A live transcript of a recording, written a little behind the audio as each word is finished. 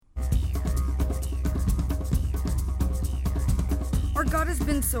God has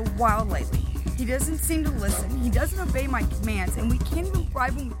been so wild lately. He doesn't seem to listen. He doesn't obey my commands, and we can't even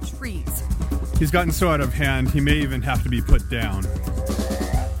bribe him with treats. He's gotten so out of hand, he may even have to be put down.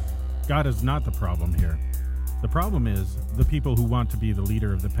 God is not the problem here. The problem is the people who want to be the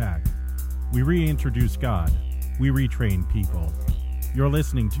leader of the pack. We reintroduce God. We retrain people. You're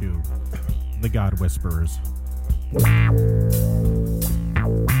listening to The God Whisperers.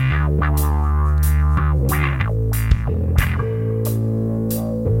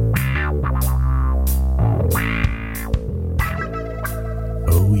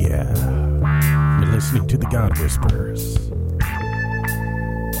 Oh yeah. You're listening to The God Whisperers.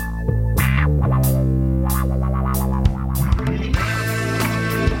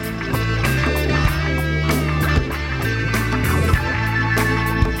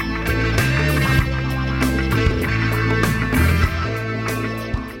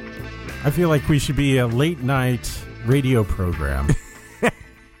 I feel like we should be a late night radio program.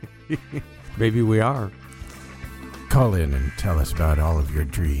 Maybe we are. Call in and tell us about all of your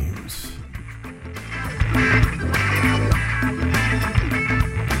dreams.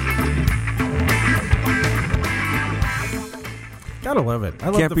 Gotta love it. I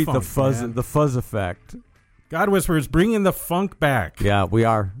love Can't beat funk, the fuzz effect. God Whisperers, bringing the funk back. Yeah, we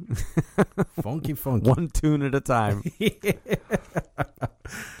are. Funky. One tune at a time.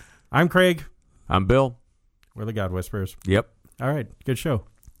 I'm Craig. I'm Bill. We're the God Whisperers. Yep. All right, good show.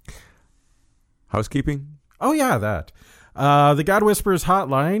 Housekeeping? Oh, yeah, that. The God Whisperers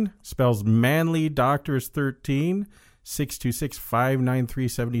hotline spells Manly Doctors 13,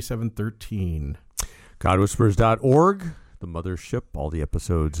 626-593-7713. GodWhisperers.org, the mothership, all the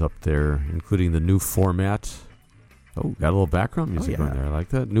episodes up there, including the new format. Oh, got a little background music going there. I like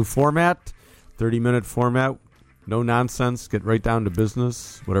that. New format, 30-minute format. No nonsense. Get right down to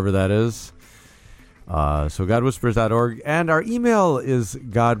business, whatever that is. So godwhispers.org. And our email is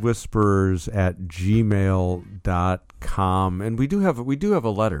godwhispers@gmail.com. And we do have a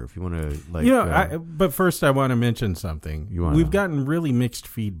letter if you want to but first I want to mention something. We've gotten really mixed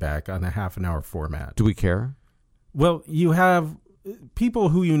feedback on the half an hour format. Do we care? Well, you have people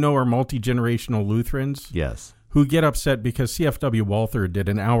who you know are multi-generational Lutherans. Yes. Who get upset because CFW Walther did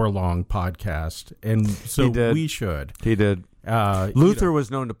an hour-long podcast, and so we should. He did. Luther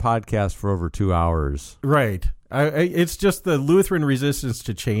was known to podcast for over 2 hours. Right. It's just the Lutheran resistance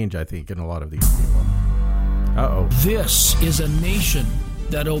to change, I think, in a lot of these people. Uh-oh. This is a nation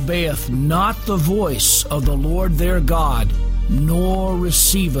that obeyeth not the voice of the Lord their God, nor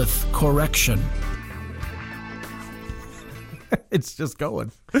receiveth correction. It's just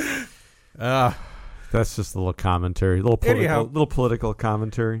going. That's just a little commentary, little political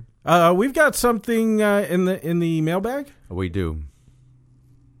commentary. We've got something in the mailbag. We do.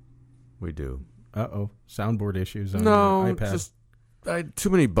 Uh-oh, soundboard issues on your iPad. Just too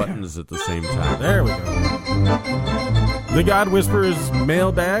many buttons at the same time. There we go. The God Whisperers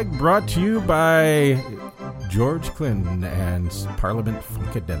mailbag brought to you by George Clinton and Parliament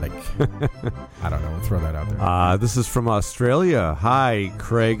Funkadelic. I don't know. We'll throw that out there. This is from Australia. Hi,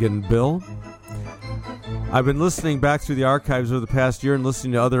 Craig and Bill. I've been listening back through the archives over the past year and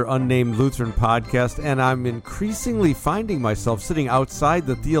listening to other unnamed Lutheran podcasts, and I'm increasingly finding myself sitting outside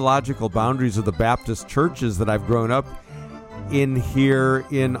the theological boundaries of the Baptist churches that I've grown up in here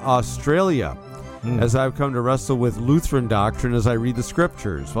in Australia, as I've come to wrestle with Lutheran doctrine as I read the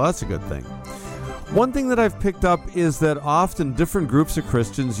scriptures. Well, that's a good thing. One thing that I've picked up is that often different groups of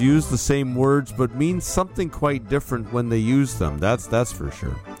Christians use the same words but mean something quite different when they use them. That's for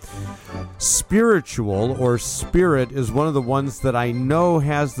sure. Spiritual or spirit is one of the ones that I know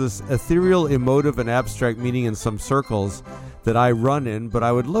has this ethereal, emotive, and abstract meaning in some circles that I run in, but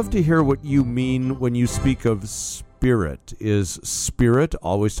I would love to hear what you mean when you speak of spirit. Is spirit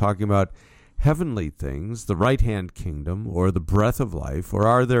always talking about heavenly things, the right-hand kingdom, or the breath of life, or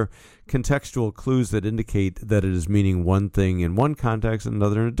are there contextual clues that indicate that it is meaning one thing in one context and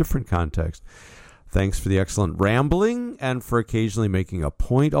another in a different context? Thanks for the excellent rambling and for occasionally making a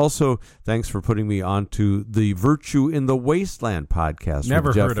point. Also, thanks for putting me onto the Virtue in the Wasteland podcast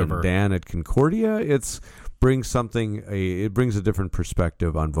with Jeff and Dan at Concordia. It brings a different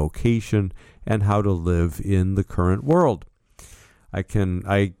perspective on vocation and how to live in the current world. I can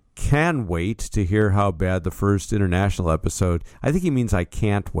wait to hear how bad the first international episode, I think he means I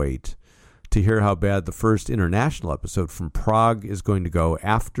can't wait to hear how bad the first international episode from Prague is going to go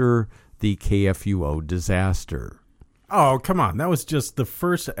after the KFUO disaster. Oh, come on. That was just the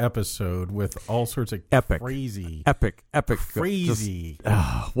first episode with all sorts of epic, crazy. Crazy.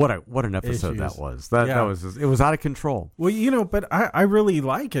 What an episode issues. That was. It was out of control. Well, but I really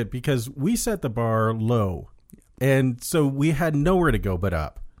like it because we set the bar low. And so we had nowhere to go but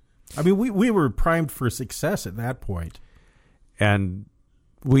up. I mean, we were primed for success at that point. And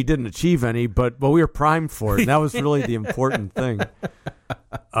we didn't achieve any, but we were primed for it. And that was really the important thing.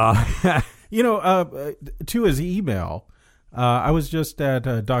 To his email, I was just at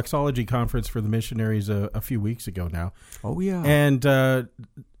a doxology conference for the missionaries a few weeks ago now. Oh, yeah. And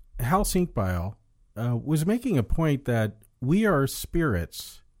Hal Sinkbile was making a point that we are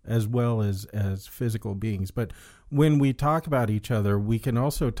spirits as well as physical beings. But when we talk about each other, we can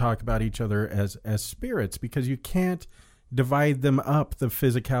also talk about each other as spirits, because you can't divide them up, the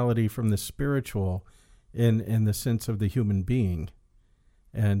physicality from the spiritual in the sense of the human being.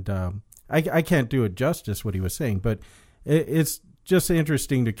 And I can't do it justice what he was saying, but it's just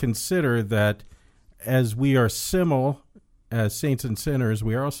interesting to consider that as we are simul as saints and sinners,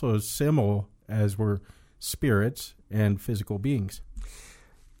 we are also simul as we're spirits and physical beings.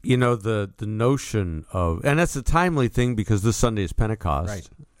 You know, the notion of, and that's a timely thing because this Sunday is Pentecost, right,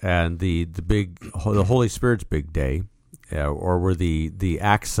 and the Holy Spirit's big day, or where the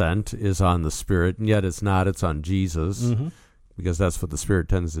accent is on the Spirit, and yet it's not, it's on Jesus, mm-hmm, because that's what the Spirit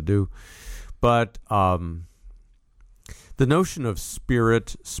tends to do. But the notion of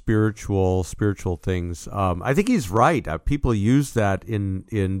spiritual things, I think he's right. People use that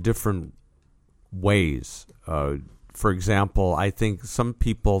in different ways. For example, I think some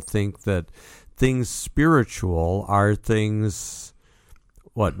people think that things spiritual are things,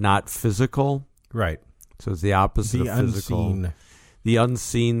 not physical? Right. So it's the opposite of physical. Unseen. The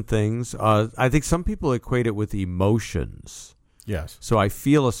unseen things. I think some people equate it with emotions. Yes. So I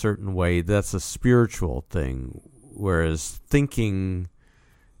feel a certain way, that's a spiritual thing, whereas thinking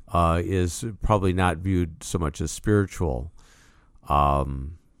is probably not viewed so much as spiritual.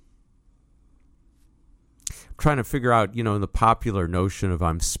 Trying to figure out, in the popular notion of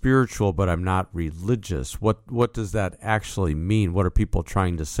I'm spiritual but I'm not religious, what does that actually mean? What are people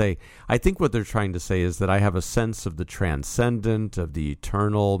trying to say? I think what they're trying to say is that I have a sense of the transcendent, of the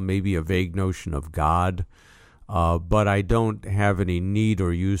eternal, maybe a vague notion of God, but I don't have any need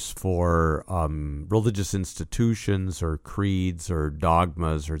or use for religious institutions or creeds or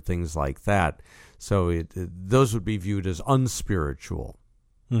dogmas or things like that. So those would be viewed as unspiritual.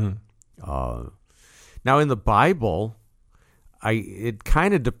 Mm-hmm. Now, in the Bible, it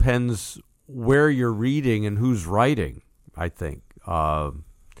kind of depends where you're reading and who's writing, I think.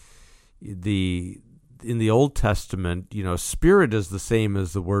 In the Old Testament, spirit is the same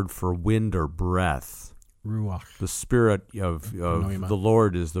as the word for wind or breath. Ruach. The spirit of the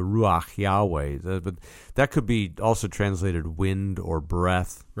Lord is the Ruach Yahweh. But that could be also translated wind or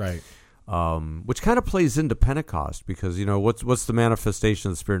breath. Right. Which kind of plays into Pentecost because, what's the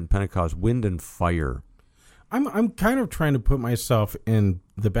manifestation of the Spirit in Pentecost? Wind and fire. I'm kind of trying to put myself in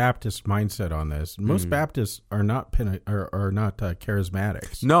the Baptist mindset on this. Most Baptists are not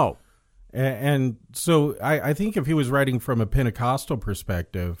charismatics. No. And so I think if he was writing from a Pentecostal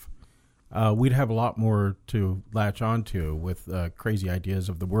perspective, we'd have a lot more to latch onto with crazy ideas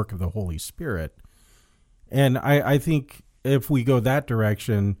of the work of the Holy Spirit. And I think if we go that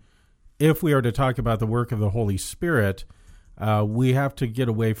direction, if we are to talk about the work of the Holy Spirit, we have to get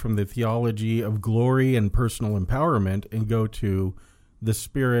away from the theology of glory and personal empowerment and go to the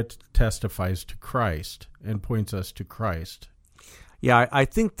Spirit testifies to Christ and points us to Christ. Yeah, I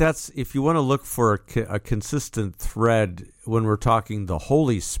think that's, if you want to look for a consistent thread when we're talking the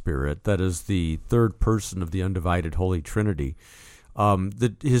Holy Spirit, that is the third person of the undivided Holy Trinity,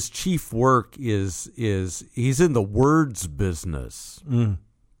 his chief work is he's in the words business.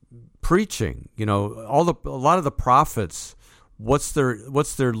 Preaching, a lot of the prophets, what's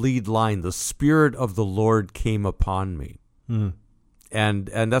their lead line? The Spirit of the Lord came upon me. And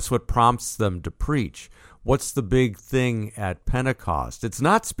that's what prompts them to preach. What's the big thing at Pentecost? It's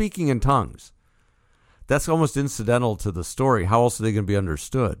not speaking in tongues. That's almost incidental to the story. How else are they going to be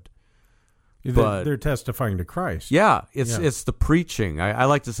understood? But they're testifying to Christ. Yeah, it's the preaching. I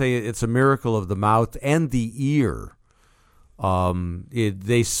like to say it's a miracle of the mouth and the ear.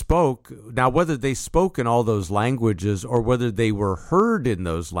 They spoke. Now, whether they spoke in all those languages or whether they were heard in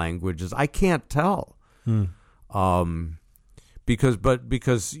those languages, I can't tell. Because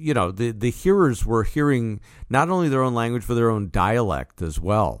the hearers were hearing not only their own language but their own dialect as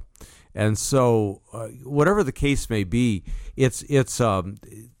well. And so, whatever the case may be,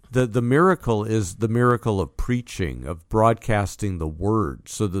 the miracle is the miracle of preaching, of broadcasting the word.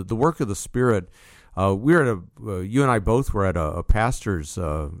 So the work of the Spirit. You and I both were at a pastor's,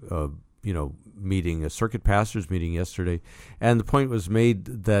 meeting, a circuit pastor's meeting yesterday, and the point was made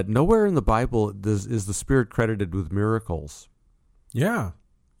that nowhere in the Bible is the Spirit credited with miracles. Yeah,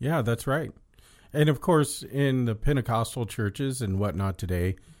 that's right. And of course, in the Pentecostal churches and whatnot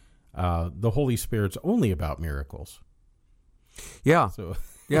today, the Holy Spirit's only about miracles. Yeah. So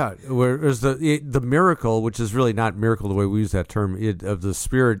Yeah, whereas the miracle, which is really not miracle the way we use that term, of the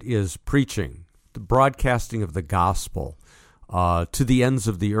Spirit is preaching, the broadcasting of the gospel to the ends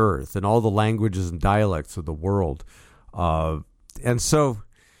of the earth and all the languages and dialects of the world. And so,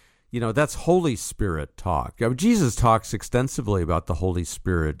 that's Holy Spirit talk. I mean, Jesus talks extensively about the Holy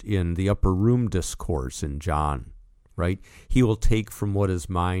Spirit in the upper room discourse in John, right? He will take from what is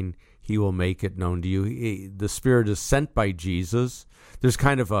mine. He will make it known to you. The Spirit is sent by Jesus. There's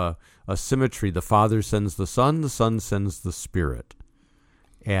kind of a symmetry. The Father sends the Son sends the Spirit.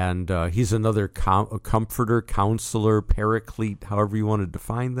 And he's another comforter, counselor, paraclete, however you want to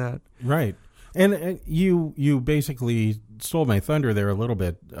define that. Right. And you basically stole my thunder there a little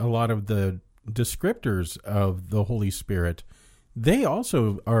bit. A lot of the descriptors of the Holy Spirit, they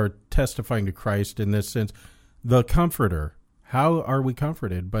also are testifying to Christ in this sense. The comforter. How are we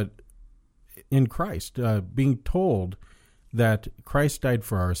comforted? But in Christ, being told that Christ died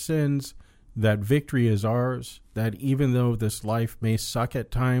for our sins, that victory is ours, that even though this life may suck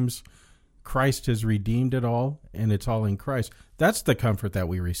at times, Christ has redeemed it all, and it's all in Christ. That's the comfort that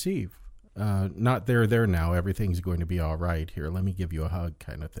we receive. Not there now, everything's going to be all right. Here, let me give you a hug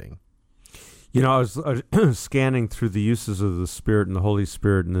kind of thing. I was scanning through the uses of the Spirit and the Holy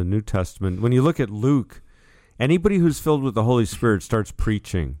Spirit in the New Testament. When you look at Luke, anybody who's filled with the Holy Spirit starts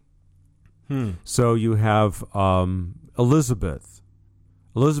preaching. So you have Elizabeth.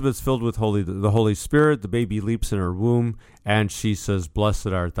 Elizabeth's filled with the Holy Spirit. The baby leaps in her womb, and she says, "Blessed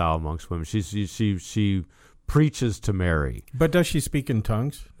art thou amongst women." She preaches to Mary. But does she speak in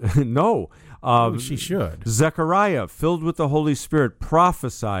tongues? No. She should. Zechariah, filled with the Holy Spirit,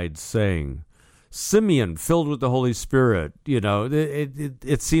 prophesied, saying. Simeon, filled with the Holy Spirit.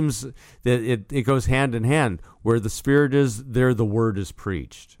 It seems that it goes hand in hand. Where the Spirit is, there the Word is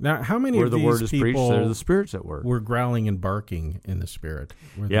preached. Now, how many Where of the these Word is people preached, there the Spirit's at work. were growling and barking in the Spirit?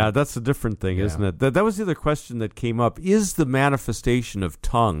 That's a different thing, isn't it? That was the other question that came up. Is the manifestation of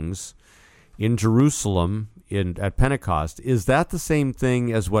tongues in Jerusalem at Pentecost, is that the same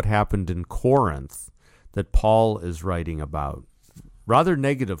thing as what happened in Corinth that Paul is writing about? Rather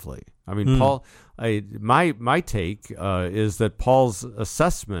negatively. I mean, Paul. My take is that Paul's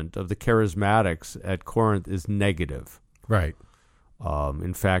assessment of the charismatics at Corinth is negative. Right.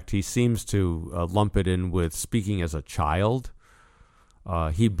 In fact, he seems to lump it in with speaking as a child.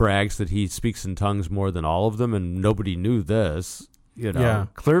 He brags that he speaks in tongues more than all of them, and nobody knew this.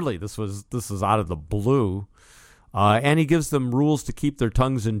 Clearly, this was out of the blue, and he gives them rules to keep their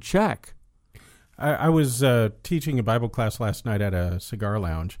tongues in check. I was teaching a Bible class last night at a cigar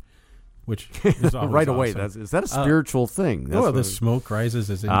lounge, which is always right away. awesome. Is that a spiritual thing? The smoke rises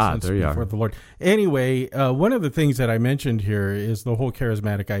as incense before the Lord. Anyway, one of the things that I mentioned here is the whole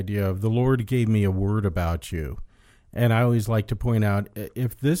charismatic idea of the Lord gave me a word about you. And I always like to point out,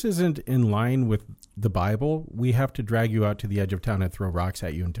 if this isn't in line with the Bible, we have to drag you out to the edge of town and throw rocks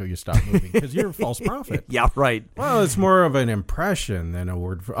at you until you stop moving, because you're a false prophet. Yeah, right. Well, it's more of an impression than a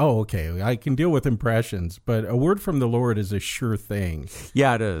word. Okay, I can deal with impressions, but a word from the Lord is a sure thing.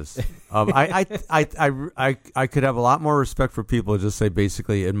 Yeah, it is. I could have a lot more respect for people who just say,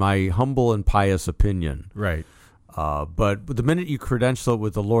 basically, in my humble and pious opinion. Right. But the minute you credential it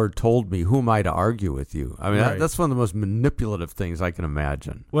with the Lord told me, who am I to argue with you? I mean, Right. that's one of the most manipulative things I can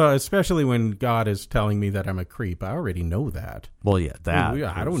imagine. Well, especially when God is telling me that I'm a creep. I already know that. Well, yeah, that.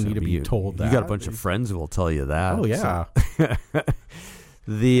 I don't need to be told that. You got a bunch of friends who will tell you that. Oh, yeah. So.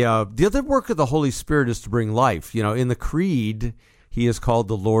 The other work of the Holy Spirit is to bring life. In the Creed, he is called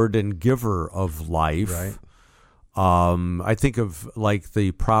the Lord and Giver of life. Right. I think of like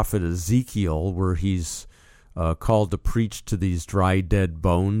the prophet Ezekiel, where he's called to preach to these dry, dead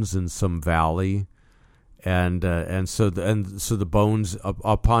bones in some valley, and so the bones,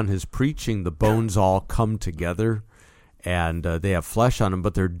 upon his preaching, the bones all come together, and they have flesh on them,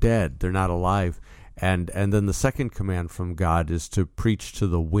 but they're dead; they're not alive. And then the second command from God is to preach to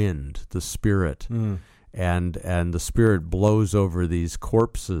the wind, the Spirit, and the Spirit blows over these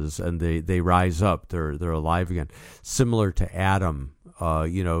corpses, and they rise up; they're alive again, similar to Adam.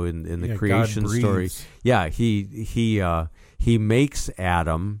 In the creation story, he makes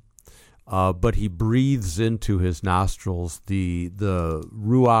Adam, but he breathes into his nostrils the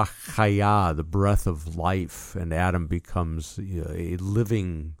ruach chaya, the breath of life, and Adam becomes a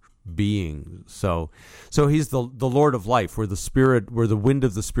living being. So he's the Lord of life. Where the wind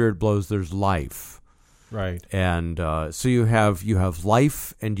of the Spirit blows, there's life. Right. And so you have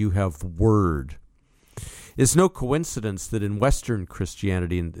life and you have word. It's no coincidence that in Western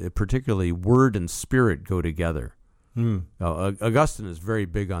Christianity, and particularly word and spirit go together. Augustine is very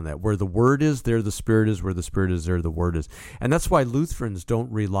big on that. Where the word is, there the spirit is. Where the spirit is, there the word is. And that's why Lutherans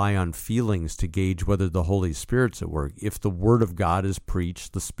don't rely on feelings to gauge whether the Holy Spirit's at work. If the word of God is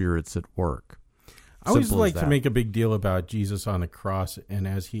preached, the Spirit's at work. I always like to make a big deal about Jesus on the cross, and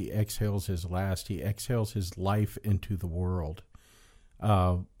as he exhales his last, he exhales his life into the world.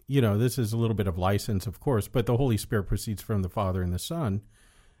 This is a little bit of license, of course, but the Holy Spirit proceeds from the Father and the Son.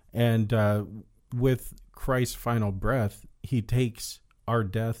 And with Christ's final breath, he takes our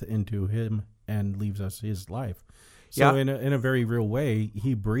death into him and leaves us his life. So in a very real way,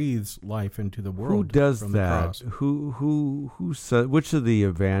 he breathes life into the world. Who does from that? The cross. Who says? Which of the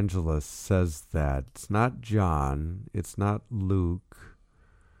evangelists says that? It's not John. It's not Luke.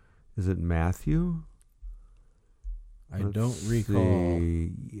 Is it Matthew? I don't recall.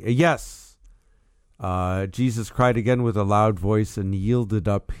 Yes. Jesus cried again with a loud voice and yielded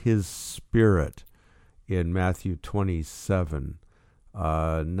up his spirit in Matthew 27.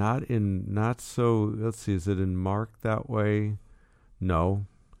 Let's see, is it in Mark that way? No.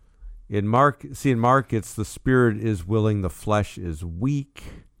 In Mark, it's the spirit is willing, the flesh is weak.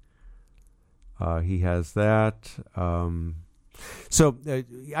 He has that. So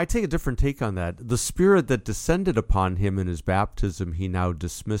I take a different take on that. The spirit that descended upon him in his baptism, he now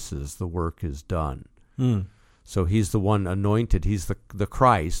dismisses. The work is done. So he's the one anointed. He's the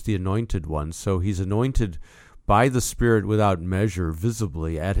Christ, the anointed one. So he's anointed by the Spirit without measure,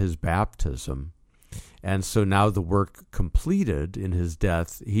 visibly at his baptism. And so now the work completed in his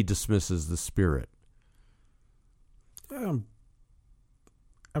death, he dismisses the Spirit. I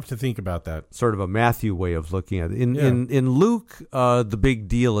have to think about that. Sort of a Matthew way of looking at it. In Luke, the big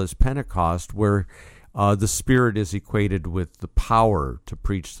deal is Pentecost, where the Spirit is equated with the power to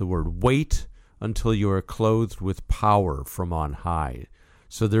preach the word. Wait until you are clothed with power from on high.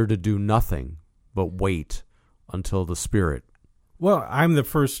 So they're to do nothing but wait until the Spirit. Well, I'm the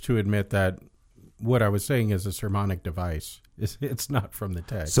first to admit that what I was saying is a sermonic device. It's not from the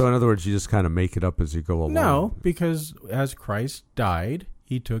text. So in other words, you just kind of make it up as you go along. No, because as Christ died,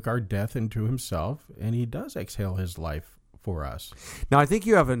 he took our death into himself, and he does exhale his life for us. Now, I think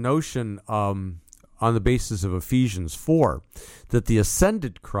you have a notion on the basis of Ephesians 4 that the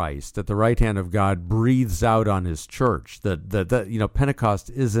ascended Christ at the right hand of God breathes out on his church. That Pentecost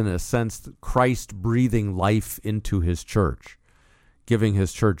is in a sense Christ breathing life into his church, giving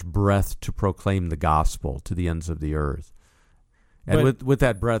his church breath to proclaim the gospel to the ends of the earth. And with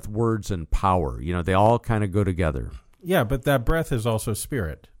that breath, words and power, they all kind of go together. Yeah, but that breath is also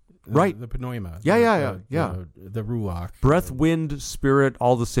spirit. Right. The pneuma. Yeah. The ruach. Breath, wind, spirit,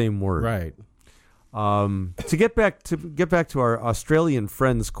 all the same word. Right. To get back to our Australian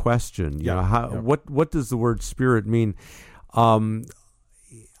friend's question, what does the word spirit mean?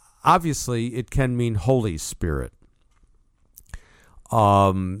 Obviously, it can mean Holy Spirit.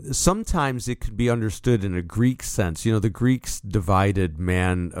 Sometimes it could be understood in a Greek sense. The Greeks divided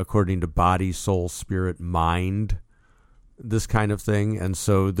man according to body, soul, spirit, mind, this kind of thing. And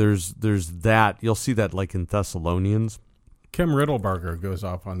so there's that. You'll see that like in Thessalonians. Kim Riddlebarger goes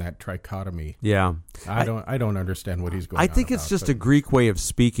off on that trichotomy. Yeah. I don't understand what he's going on I think it's just a Greek way of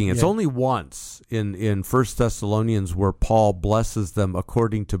speaking. It's only once in 1 Thessalonians where Paul blesses them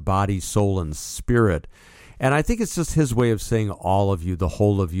according to body, soul, and spirit. And I think it's just his way of saying all of you, the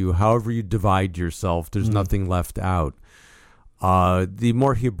whole of you, however you divide yourself, there's nothing left out. The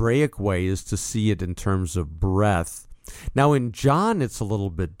more Hebraic way is to see it in terms of breath. Now in John, it's a little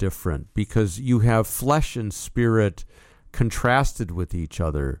bit different because you have flesh and spirit contrasted with each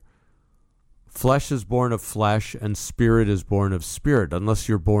other. Flesh is born of flesh and spirit is born of spirit. Unless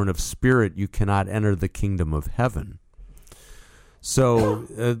you're born of spirit, you cannot enter the kingdom of heaven. So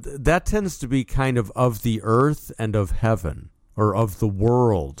that tends to be kind of the earth and of heaven, or of the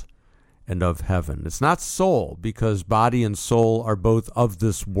world and of heaven. It's not soul, because body and soul are both of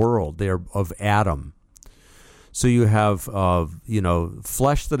this world. They are of Adam. So you have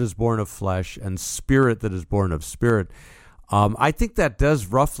flesh that is born of flesh and spirit that is born of spirit. I think that does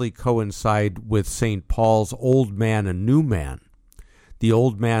roughly coincide with St. Paul's old man and new man. The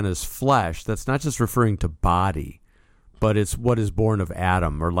old man is flesh. That's not just referring to body, but it's what is born of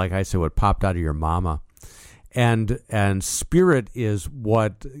Adam, or like I say, what popped out of your mama. And spirit is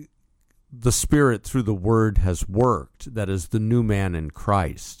what the Spirit through the Word has worked. That is the new man in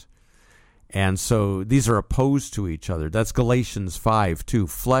Christ. And so these are opposed to each other. That's Galatians 5 too.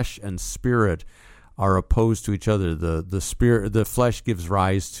 Flesh and spirit are opposed to each other. The flesh gives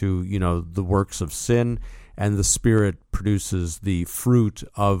rise to the works of sin, and the Spirit produces the fruit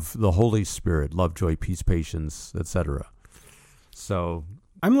of the Holy Spirit, love, joy, peace, patience, etc. So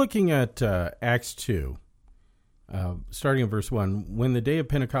I'm looking at Acts 2, starting in verse 1. When the day of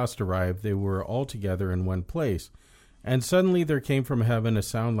Pentecost arrived, they were all together in one place. And suddenly there came from heaven a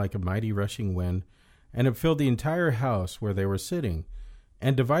sound like a mighty rushing wind, and it filled the entire house where they were sitting.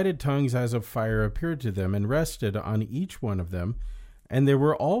 And divided tongues as of fire appeared to them and rested on each one of them. And they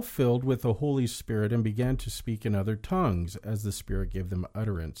were all filled with the Holy Spirit and began to speak in other tongues as the Spirit gave them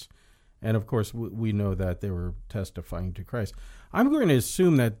utterance. And, of course, we know that they were testifying to Christ. I'm going to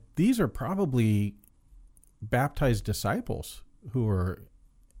assume that these are probably baptized disciples who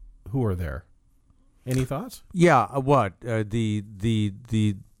are there. Any thoughts? Yeah, what? The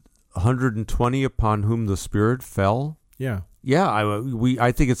 120 upon whom the Spirit fell? Yeah. Yeah,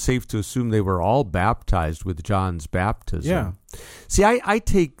 I think it's safe to assume they were all baptized with John's baptism. Yeah. See, I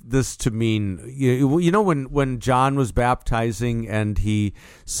take this to mean, when John was baptizing and he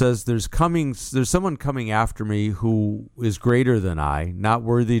says, there's someone coming after me who is greater than I, not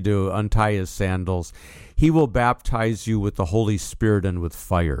worthy to untie his sandals. He will baptize you with the Holy Spirit and with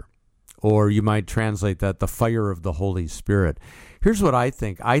fire. Or you might translate that, the fire of the Holy Spirit. Here's what I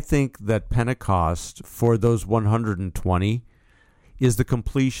think. I think that Pentecost, for those 120, is the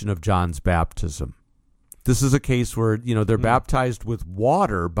completion of John's baptism. This is a case where, they're baptized with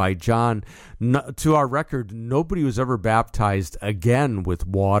water by John. To our record, nobody was ever baptized again with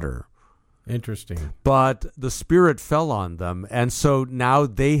water. Interesting. But the Spirit fell on them, and so now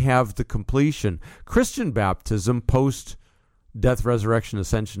they have the completion. Christian baptism, post-death, resurrection,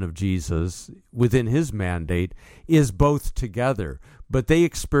 ascension of Jesus, within his mandate, is both together. But they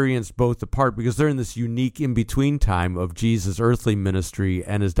experienced both apart because they're in this unique in-between time of Jesus' earthly ministry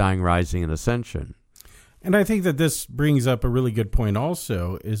and his dying, rising, and ascension. And I think that this brings up a really good point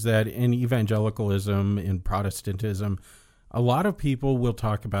also, is that in evangelicalism, in Protestantism, a lot of people will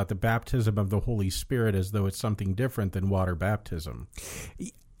talk about the baptism of the Holy Spirit as though it's something different than water baptism.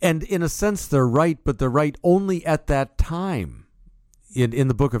 And in a sense, they're right, but they're right only at that time. In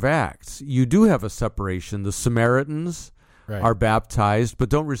the book of Acts, you do have a separation. The Samaritans are baptized, but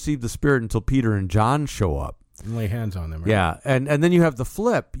don't receive the Spirit until Peter and John show up. And lay hands on them, right? Yeah, and then you have the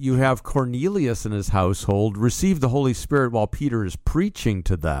flip. You have Cornelius and his household receive the Holy Spirit while Peter is preaching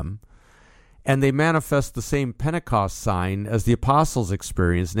to them, and they manifest the same Pentecost sign as the apostles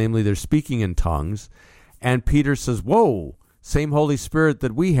experienced, namely they're speaking in tongues, and Peter says, whoa, same Holy Spirit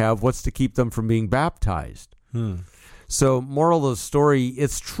that we have, what's to keep them from being baptized? So, moral of the story,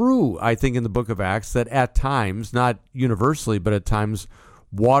 it's true, I think, in the book of Acts that at times, not universally, but at times,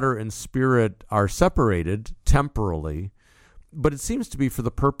 water and spirit are separated temporally. But it seems to be for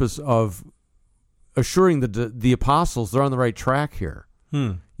the purpose of assuring the apostles they're on the right track here.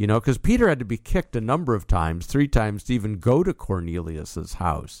 Because Peter had to be kicked a number of times, 3 times, to even go to Cornelius's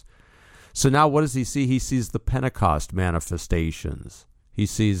house. So now what does he see? He sees the Pentecost manifestations. He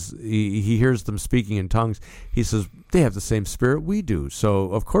hears them speaking in tongues. He says, they have the same Spirit we do,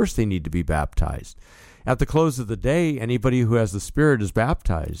 so of course they need to be baptized. At the close of the day, anybody who has the Spirit is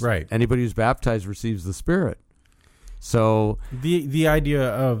baptized. Right. Anybody who's baptized receives the Spirit. So the idea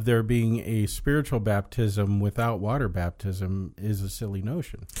of there being a spiritual baptism without water baptism is a silly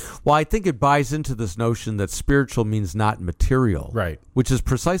notion. Well, I think it buys into this notion that spiritual means not material. Right. Which is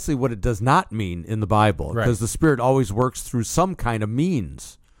precisely what it does not mean in the Bible. Right. Because the Spirit always works through some kind of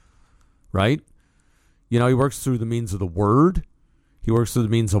means. Right? He works through the means of the Word. He works through the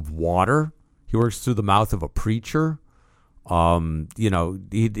means of water. He works through the mouth of a preacher. He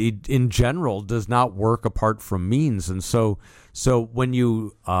in general does not work apart from means, and so when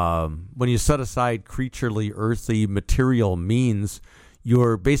you set aside creaturely, earthly, material means,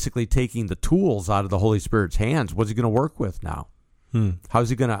 you're basically taking the tools out of the Holy Spirit's hands. What's he going to work with now? How's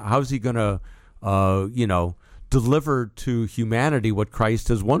he gonna deliver to humanity what Christ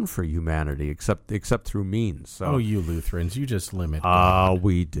has won for humanity, except through means? So, you Lutherans, you just limit God.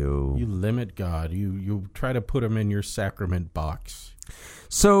 We do. You limit God. You try to put him in your sacrament box.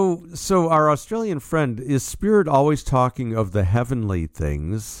 So our Australian friend, is Spirit always talking of the heavenly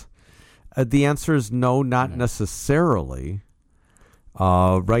things? The answer is no, not necessarily.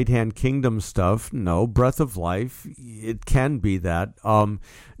 Right-hand kingdom stuff, no. Breath of life, it can be that.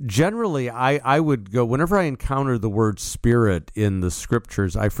 Generally, I would go, whenever I encounter the word Spirit in the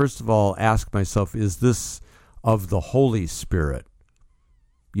Scriptures, I first of all ask myself, is this of the Holy Spirit?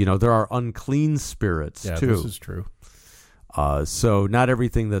 There are unclean spirits, too. Yeah, this is true. So not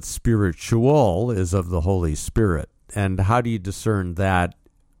everything that's spiritual is of the Holy Spirit. And how do you discern that?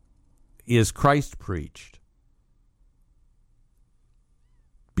 Is Christ preached?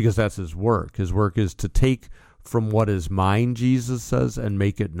 because that's his work. His work is to take from what is mine, Jesus says, and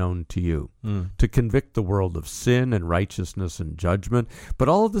make it known to you, to convict the world of sin and righteousness and judgment. But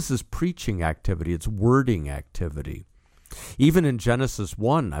all of this is preaching activity. It's wording activity. Even in Genesis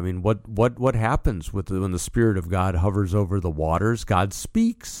 1, I mean, what happens when the Spirit of God hovers over the waters? God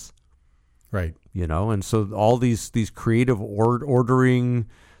speaks. Right. And so all these creative ordering,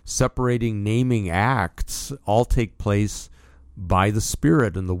 separating, naming acts all take place by the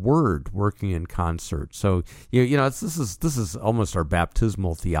Spirit and the Word working in concert. So this is almost our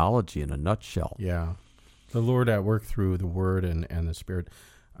baptismal theology in a nutshell. Yeah, the Lord at work through the Word and the Spirit.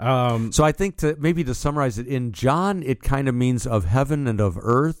 So I think to summarize it, in John it kind of means of heaven and of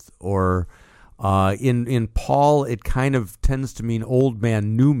earth, or in Paul it kind of tends to mean old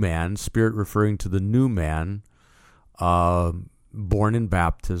man, new man, Spirit referring to the new man born in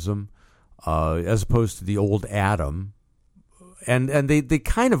baptism, as opposed to the old Adam. And they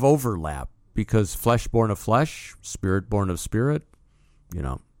kind of overlap, because flesh born of flesh, spirit born of spirit,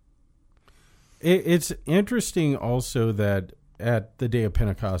 It's interesting also that at the day of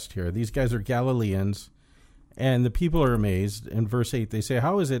Pentecost here, these guys are Galileans, and the people are amazed. In verse 8, they say,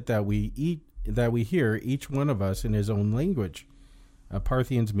 "How is it that we hear each one of us in his own language?"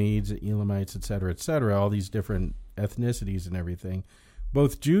 Parthians, Medes, Elamites, etc., all these different ethnicities and everything,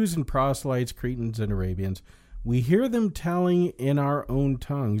 both Jews and proselytes, Cretans and Arabians. We hear them telling in our own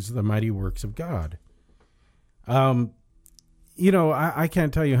tongues the mighty works of God. I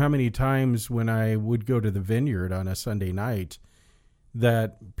can't tell you how many times when I would go to the vineyard on a Sunday night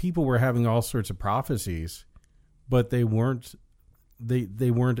that people were having all sorts of prophecies, but they weren't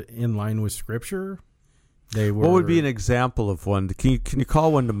in line with Scripture. What would be an example of one? Can you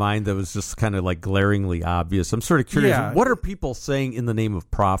call one to mind that was just kind of like glaringly obvious? I'm sort of curious. Yeah. What are people saying in the name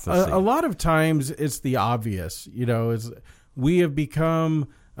of prophecy? A lot of times it's the obvious. We have become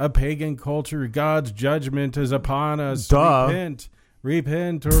a pagan culture. God's judgment is upon us. Duh.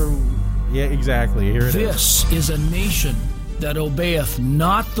 Repent, yeah, exactly. Here it is. This is a nation that obeyeth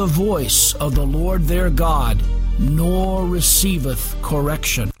not the voice of the Lord their God, nor receiveth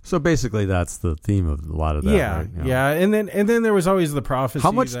correction. So basically, that's the theme of a lot of that. Yeah, right? Yeah. And then there was always the prophecy.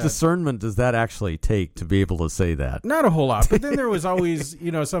 How much discernment does that actually take to be able to say that? Not a whole lot. But then there was always,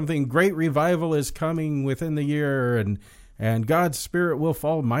 something, great revival is coming within the year, and God's Spirit will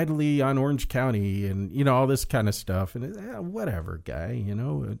fall mightily on Orange County, and all this kind of stuff. And whatever, guy.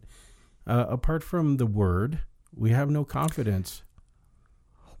 Apart from the Word, we have no confidence.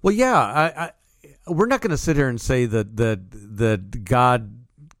 Well, yeah, we're not going to sit here and say that God,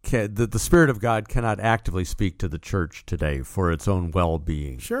 that the Spirit of God cannot actively speak to the church today for its own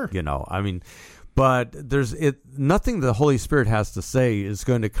well-being. Sure. But there's nothing the Holy Spirit has to say is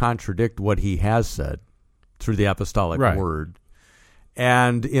going to contradict what he has said through the apostolic word.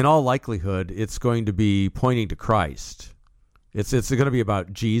 And in all likelihood, it's going to be pointing to Christ. It's going to be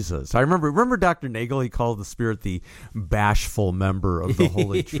about Jesus. I remember Dr. Nagel, he called the Spirit the bashful member of the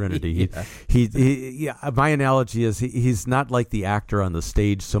Holy Trinity. My analogy is he's not like the actor on the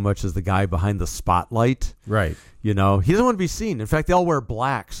stage so much as the guy behind the spotlight. Right. He doesn't want to be seen. In fact, they all wear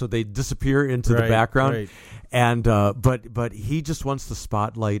black, so they disappear into the background. Right. And but he just wants the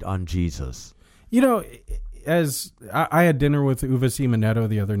spotlight on Jesus. As I had dinner with Uwe Simonetto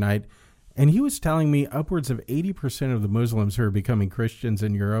the other night, and he was telling me upwards of 80% of the Muslims who are becoming Christians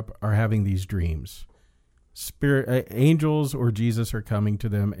in Europe are having these dreams. Angels or Jesus are coming to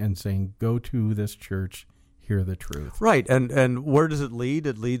them and saying, "Go to this church, hear the truth." Right, and where does it lead?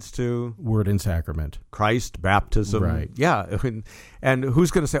 It leads to Word and Sacrament, Christ, baptism. Right. Yeah, and who's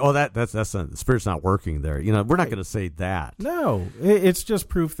going to say, "Oh, that's not, the Spirit's not working there"? We're not going to say that. No, it's just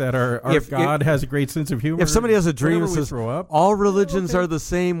proof that our God has a great sense of humor. If somebody has a dream that says all religions are the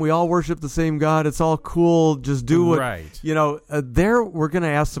same, we all worship the same God, it's all cool, just do what. Right. There we're going to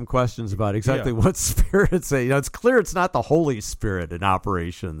ask some questions about exactly what Spirit say. It's clear it's not the Holy Spirit in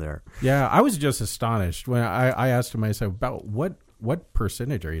operation there. Yeah, I was just astonished when I asked him. I said, "About what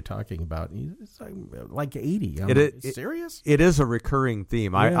percentage are you talking about?" It's like 80. Serious? It is a recurring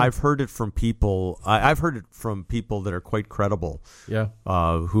theme. Yeah. I've heard it from people. I've heard it from people that are quite credible. Yeah.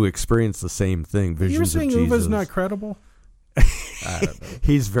 Who experience the same thing. Visions of Jesus. You're saying Uwe's not credible? I don't know.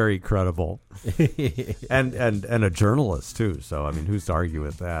 He's very credible, and a journalist too. So who's to argue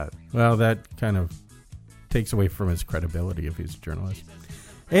with that? Well, that kind of takes away from his credibility if he's a journalist.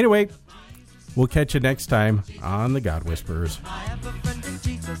 Anyway. We'll catch you next time on the God Whisperers.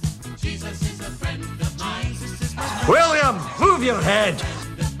 William, move your head.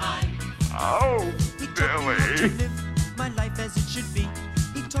 Oh, Billy.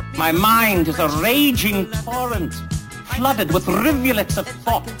 My mind is a raging torrent, flooded with rivulets of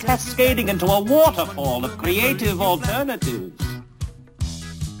thought, cascading into a waterfall of creative alternatives.